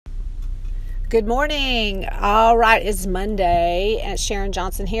Good morning. All right, it's Monday, and Sharon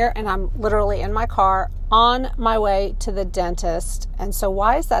Johnson here, and I'm literally in my car on my way to the dentist. And so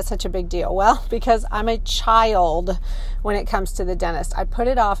why is that such a big deal? Well, because I'm a child when it comes to the dentist. I put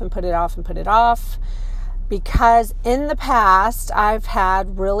it off and put it off and put it off because in the past, I've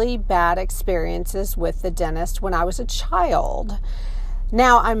had really bad experiences with the dentist when I was a child.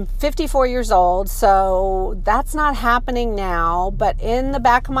 Now, I'm 54 years old, so that's not happening now, but in the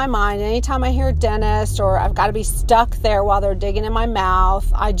back of my mind, anytime I hear a dentist or I've got to be stuck there while they're digging in my mouth,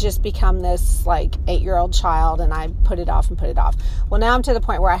 I just become this 8-year-old child and I put it off and put it off. Well, now I'm to the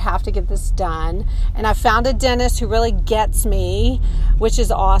point where I have to get this done, and I found a dentist who really gets me, which is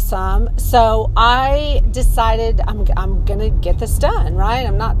awesome. So I decided I'm going to get this done, right?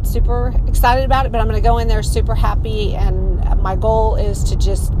 I'm not super excited about it, but I'm going to go in there super happy, and my goal is to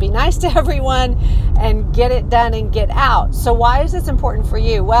just be nice to everyone and get it done and get out. So why is this important for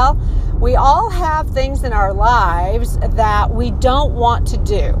you? Well, we all have things in our lives that we don't want to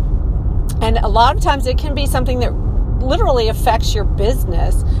do. And a lot of times it can be something that literally affects your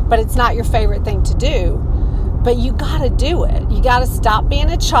business, but it's not your favorite thing to do. But you got to do it. You got to stop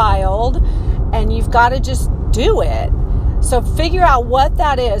being a child and you've got to just do it. So figure out what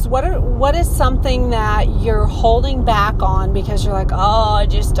that is. What is something that you're holding back on because you're like, oh, I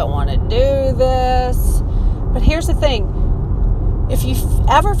just don't want to do this. But here's the thing. If you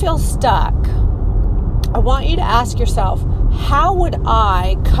ever feel stuck, I want you to ask yourself, how would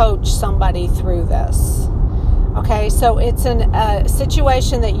I coach somebody through this? Okay, so it's a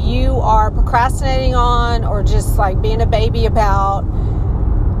situation that you are procrastinating on or just being a baby about.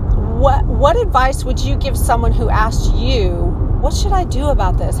 What advice would you give someone who asked you, what should I do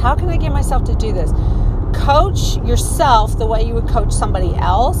about this? How can I get myself to do this? Coach yourself the way you would coach somebody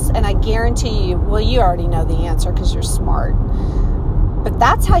else, and I guarantee you, well, you already know the answer because you're smart. But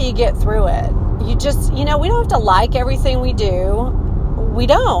that's how you get through it. You just, we don't have to like everything we do. We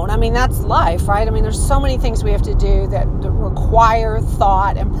don't. I mean, that's life, right? I mean, there's so many things we have to do that require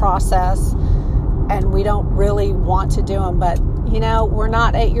thought and process, and we don't really want to do them, but we're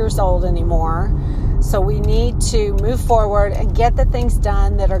not 8 years old anymore. So we need to move forward and get the things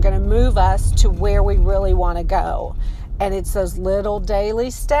done that are going to move us to where we really want to go. And it's those little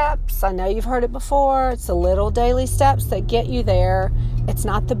daily steps. I know you've heard it before. It's the little daily steps that get you there. It's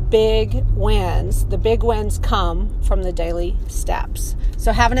not the big wins. The big wins come from the daily steps.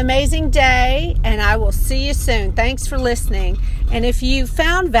 So have an amazing day, and I will see you soon. Thanks for listening. And if you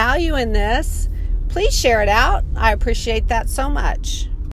found value in this, please share it out. I appreciate that so much.